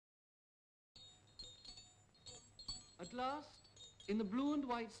At last, in the blue and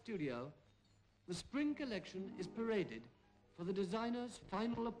white studio, the spring collection is paraded for the designer's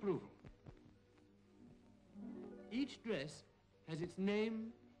final approval. Each dress has its name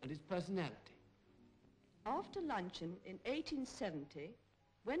and its personality. After luncheon in 1870,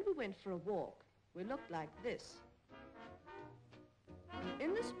 when we went for a walk, we looked like this.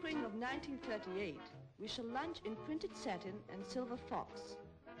 In the spring of 1938, we shall lunch in printed satin and silver fox,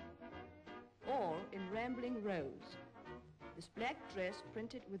 or in rambling rose, this black dress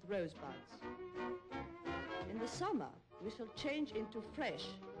printed with rosebuds. In the summer, we shall change into fresh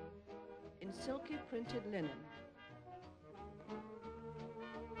in silky printed linen.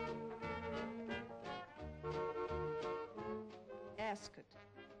 Ascot,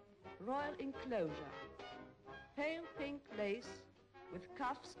 royal enclosure, pale pink lace with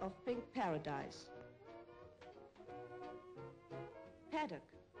cuffs of pink paradise. Paddock,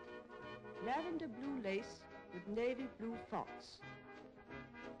 lavender blue lace with navy blue fox.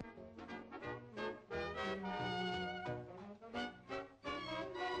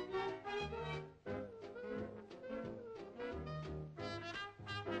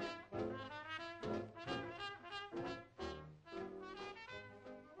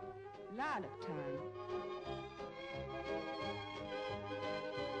 Lilac time.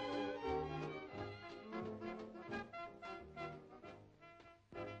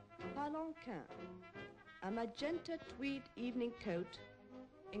 Palanquin, a magenta tweed evening coat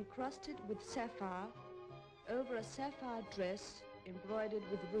encrusted with sapphire over a sapphire dress embroidered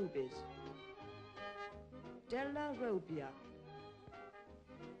with rubies. Della Robbia.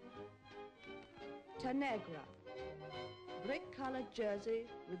 Tanagra, brick-colored jersey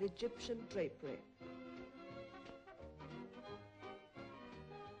with Egyptian drapery.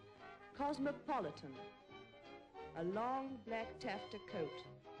 Cosmopolitan, a long black taffeta coat.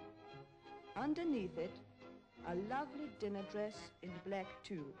 Underneath it, a lovely dinner dress in black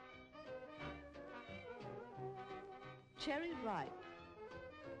tulle. Cherry Ripe.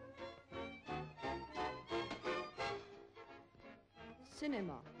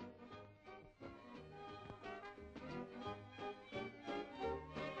 Cinema.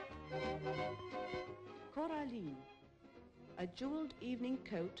 Coraline, a jeweled evening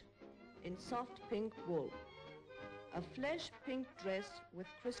coat in soft pink wool. A flesh pink dress with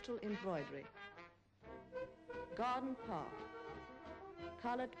crystal embroidery. Garden Park,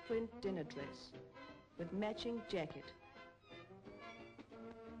 colored print dinner dress with matching jacket.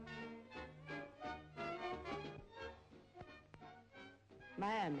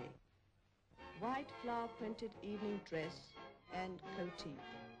 Miami, white flower printed evening dress and coatee.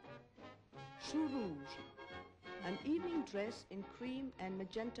 Chou Rouge, an evening dress in cream and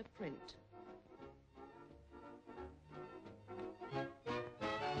magenta print.